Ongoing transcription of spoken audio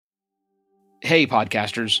Hey,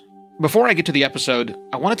 podcasters. Before I get to the episode,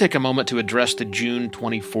 I want to take a moment to address the June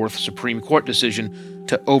 24th Supreme Court decision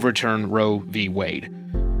to overturn Roe v. Wade.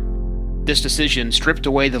 This decision stripped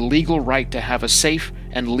away the legal right to have a safe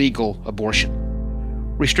and legal abortion.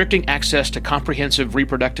 Restricting access to comprehensive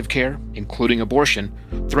reproductive care, including abortion,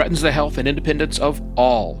 threatens the health and independence of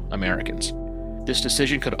all Americans. This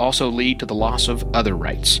decision could also lead to the loss of other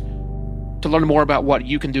rights. To learn more about what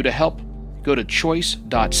you can do to help, go to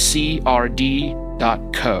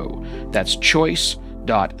choice.crd.co. That's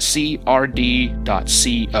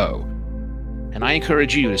choice.crd.co. And I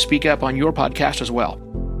encourage you to speak up on your podcast as well.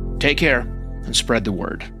 Take care and spread the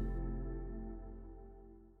word.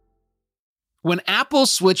 When Apple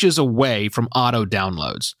switches away from auto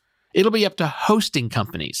downloads, it'll be up to hosting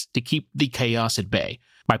companies to keep the chaos at bay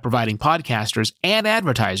by providing podcasters and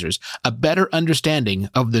advertisers a better understanding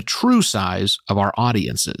of the true size of our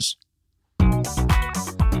audiences.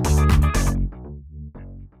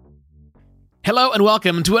 Hello and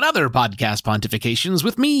welcome to another Podcast Pontifications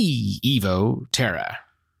with me, Evo Terra.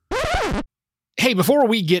 Hey, before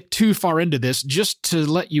we get too far into this, just to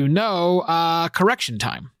let you know, correction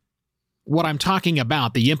time. What I'm talking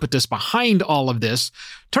about, the impetus behind all of this,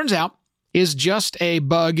 turns out is just a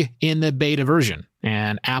bug in the beta version.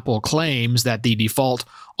 And Apple claims that the default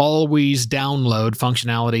always download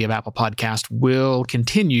functionality of Apple Podcast will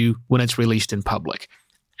continue when it's released in public.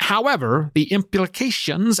 However, the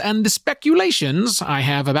implications and the speculations I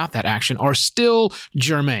have about that action are still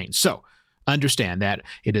germane. So understand that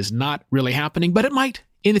it is not really happening, but it might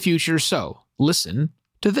in the future. So listen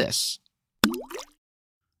to this. In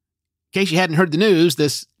case you hadn't heard the news,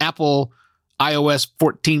 this Apple iOS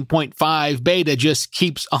 14.5 beta just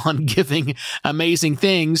keeps on giving amazing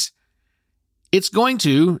things. It's going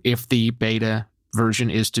to, if the beta version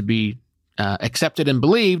is to be accepted and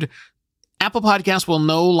believed, Apple Podcasts will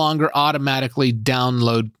no longer automatically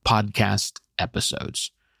download podcast episodes.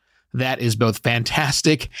 That is both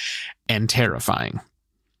fantastic and terrifying.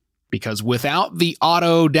 Because without the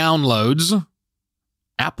auto downloads,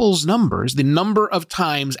 Apple's numbers, the number of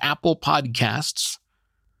times Apple Podcasts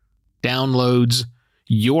downloads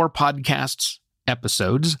your podcast's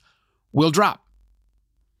episodes, will drop.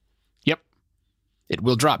 Yep, it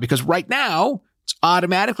will drop because right now it's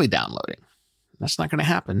automatically downloading. That's not going to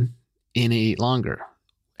happen any longer.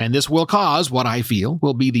 And this will cause what I feel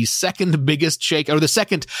will be the second biggest the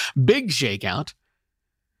second big shakeout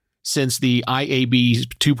since the IAB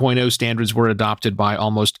 2.0 standards were adopted by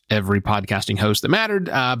almost every podcasting host that mattered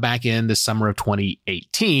back in the summer of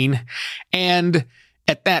 2018. And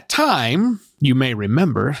at that time, you may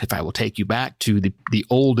remember, if I will take you back to the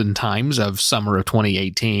olden times of summer of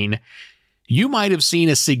 2018, you might have seen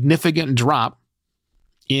a significant drop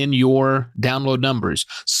in your download numbers.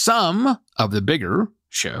 Some of the bigger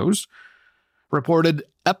shows reported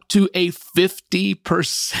up to a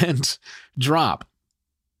 50% drop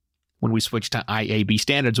when we switched to IAB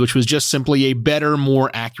standards, which was just simply a better, more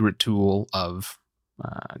accurate tool of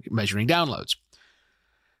measuring downloads.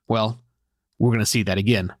 Well, we're going to see that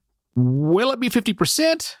again. Will it be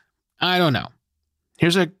 50%? I don't know.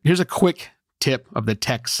 Here's a quick tip of the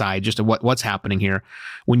tech side, just of what's happening here.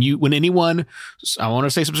 When anyone, I want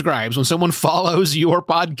to say subscribes, when someone follows your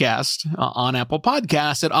podcast on Apple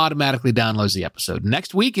Podcasts, it automatically downloads the episode.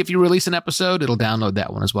 Next week, if you release an episode, it'll download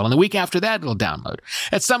that one as well. And the week after that, it'll download.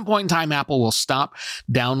 At some point in time, Apple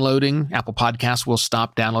Podcasts will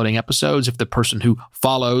stop downloading episodes if the person who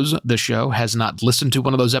follows the show has not listened to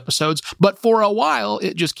one of those episodes. But for a while,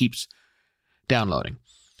 it just keeps downloading.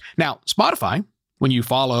 Now, Spotify,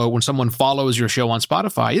 when someone follows your show on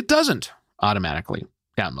Spotify, it doesn't automatically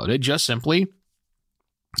download it. Just simply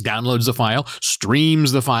downloads the file,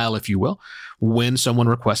 streams the file, if you will, when someone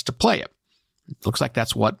requests to play it. It looks like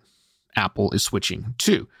that's what Apple is switching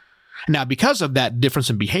to. Now, because of that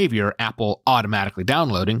difference in behavior, Apple automatically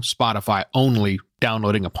downloading, Spotify only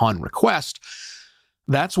downloading upon request,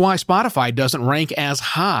 that's why Spotify doesn't rank as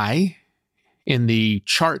high in the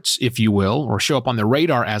charts, if you will, or show up on the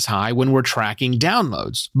radar as high when we're tracking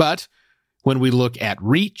downloads. But when we look at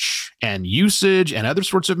reach and usage and other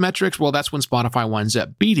sorts of metrics, well, that's when Spotify winds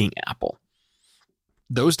up beating Apple.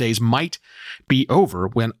 Those days might be over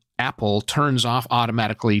when Apple turns off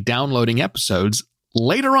automatically downloading episodes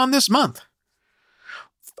later on this month.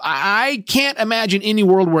 I can't imagine any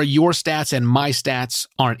world where your stats and my stats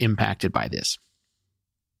aren't impacted by this.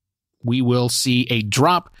 We will see a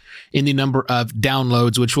drop in the number of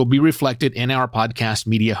downloads, which will be reflected in our podcast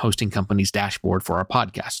media hosting company's dashboard for our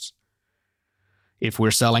podcasts. If we're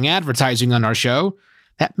selling advertising on our show,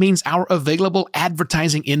 that means our available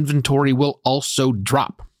advertising inventory will also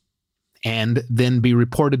drop and then be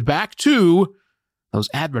reported back to Those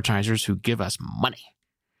advertisers who give us money.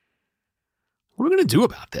 What are we going to do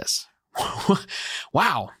about this?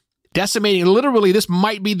 Wow. Decimating, literally, this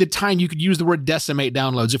might be the time you could use the word decimate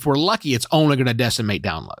downloads. If we're lucky, it's only going to decimate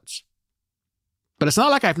downloads. But it's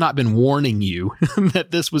not like I've not been warning you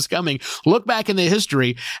that this was coming. Look back in the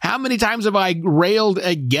history. How many times have I railed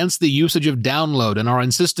against the usage of download and our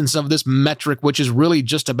insistence of this metric, which is really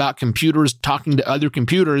just about computers talking to other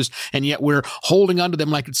computers, and yet we're holding onto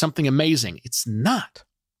them like it's something amazing. It's not.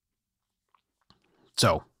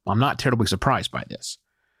 So I'm not terribly surprised by this.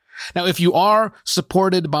 Now, if you are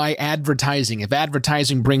supported by advertising, if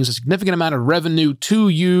advertising brings a significant amount of revenue to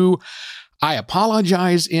you, I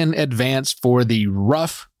apologize in advance for the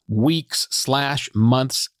rough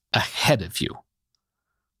weeks/months ahead of you.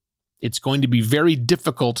 It's going to be very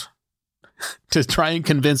difficult to try and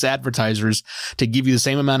convince advertisers to give you the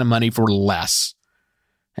same amount of money for less.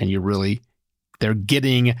 And they're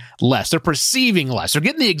getting less. They're perceiving less. They're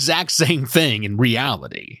getting the exact same thing in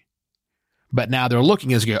reality. But now they're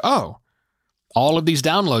looking and go, oh, all of these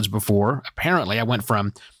downloads before, apparently I went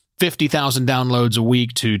from 50,000 downloads a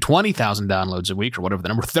week to 20,000 downloads a week, or whatever the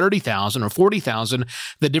number, 30,000 or 40,000.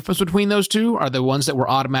 The difference between those two are the ones that were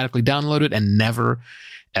automatically downloaded and never,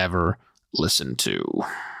 ever listened to.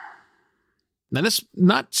 Now, this is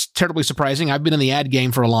not terribly surprising. I've been in the ad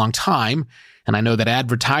game for a long time, and I know that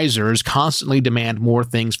advertisers constantly demand more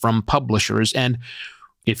things from publishers. And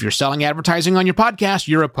if you're selling advertising on your podcast,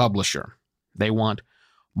 you're a publisher. They want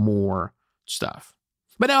more stuff.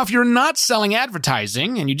 But now, if you're not selling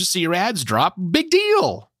advertising and you just see your ads drop, big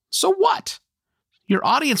deal. So what? Your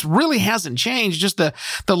audience really hasn't changed. Just the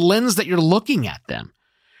lens that you're looking at them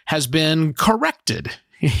has been corrected,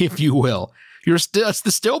 if you will.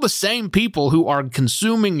 It's still the same people who are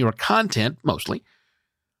consuming your content, mostly.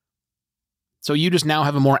 So you just now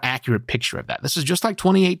have a more accurate picture of that. This is just like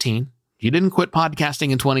 2018. You didn't quit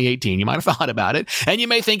podcasting in 2018. You might have thought about it, and you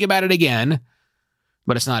may think about it again,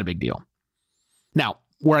 but it's not a big deal. Now,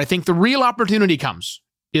 where I think the real opportunity comes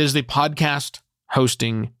is the podcast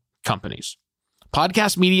hosting companies.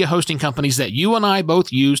 Podcast media hosting companies that you and I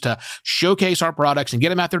both use to showcase our products and get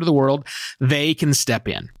them out there to the world, they can step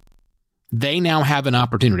in. They now have an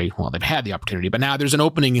opportunity. Well, they've had the opportunity, but now there's an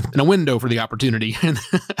opening and a window for the opportunity.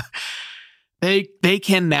 They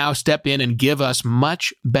can now step in and give us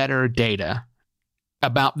much better data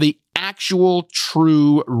about the actual,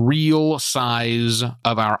 true, real size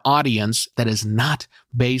of our audience that is not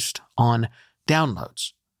based on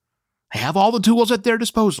downloads. They have all the tools at their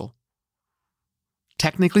disposal.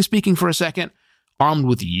 Technically speaking, for a second, armed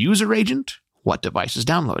with user agent, what device is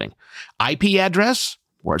downloading? IP address,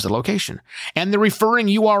 where's the location? And the referring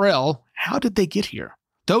URL, how did they get here?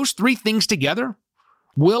 Those three things together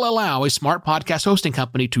will allow a smart podcast hosting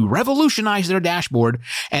company to revolutionize their dashboard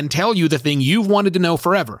and tell you the thing you've wanted to know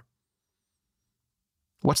forever.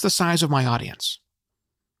 What's the size of my audience?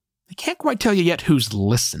 They can't quite tell you yet who's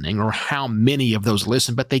listening or how many of those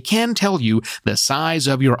listen, but they can tell you the size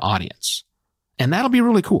of your audience. And that'll be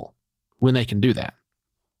really cool when they can do that.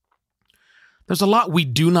 There's a lot we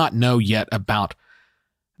do not know yet about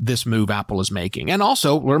this move Apple is making. And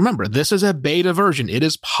also, remember, this is a beta version. It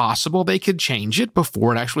is possible they could change it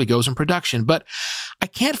before it actually goes in production, but I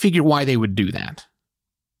can't figure why they would do that.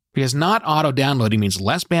 Because not auto-downloading means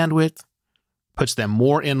less bandwidth, puts them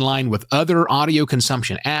more in line with other audio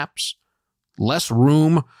consumption apps, less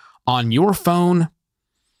room on your phone.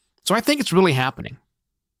 So I think it's really happening.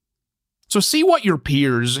 So see what your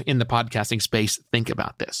peers in the podcasting space think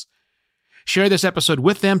about this. Share this episode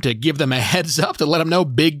with them to give them a heads up, to let them know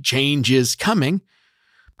big change is coming.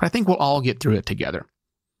 But I think we'll all get through it together.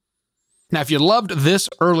 Now, if you loved this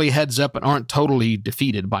early heads up and aren't totally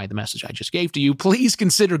defeated by the message I just gave to you, please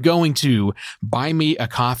consider going to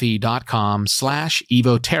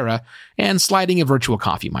buymeacoffee.com/evoterra and sliding a virtual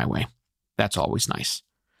coffee my way. That's always nice.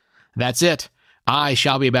 That's it. I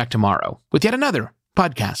shall be back tomorrow with yet another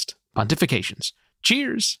podcast Pontifications.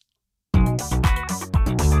 Cheers.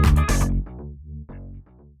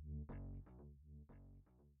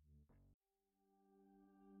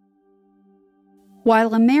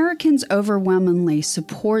 While Americans overwhelmingly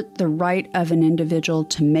support the right of an individual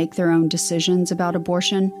to make their own decisions about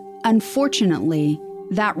abortion, unfortunately,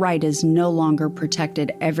 that right is no longer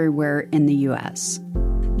protected everywhere in the U.S.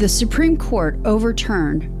 The Supreme Court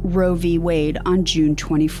overturned Roe v. Wade on June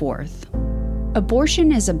 24th.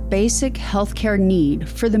 Abortion is a basic healthcare need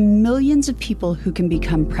for the millions of people who can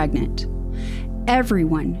become pregnant.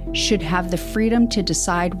 Everyone should have the freedom to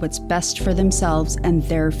decide what's best for themselves and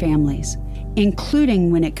their families,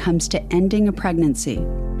 including when it comes to ending a pregnancy.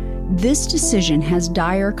 This decision has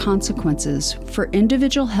dire consequences for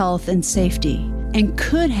individual health and safety, and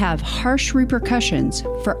could have harsh repercussions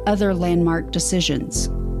for other landmark decisions.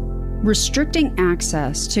 Restricting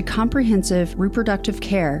access to comprehensive reproductive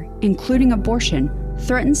care, including abortion,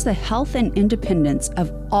 threatens the health and independence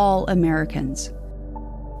of all Americans.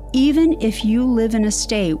 Even if you live in a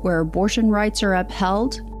state where abortion rights are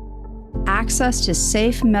upheld, access to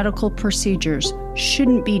safe medical procedures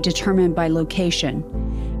shouldn't be determined by location,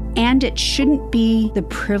 and it shouldn't be the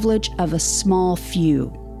privilege of a small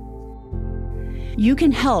few. You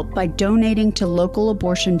can help by donating to local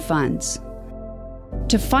abortion funds.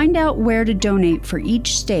 To find out where to donate for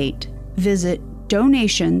each state, visit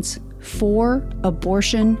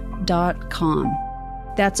donationsforabortion.com.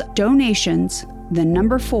 That's donations, the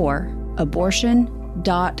number 4,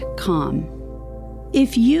 abortion.com.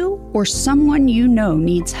 If you or someone you know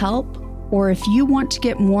needs help, or if you want to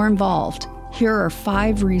get more involved, here are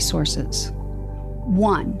 5 resources.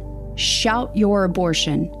 1. Shout Your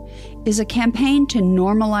Abortion is a campaign to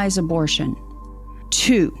normalize abortion.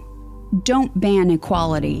 2. Don't Ban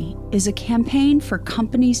Equality is a campaign for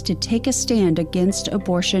companies to take a stand against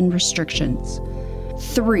abortion restrictions.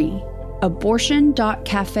 3.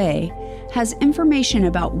 Abortion.cafe has information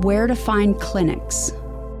about where to find clinics.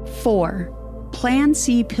 4.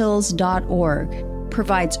 PlanCpills.org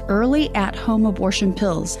provides early at-home abortion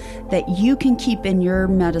pills that you can keep in your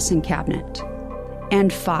medicine cabinet.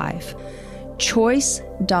 And 5.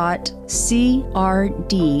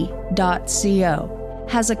 Choice.crd.co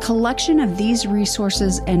has a collection of these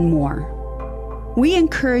resources and more. We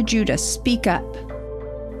encourage you to speak up,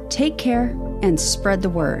 take care, and spread the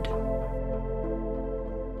word.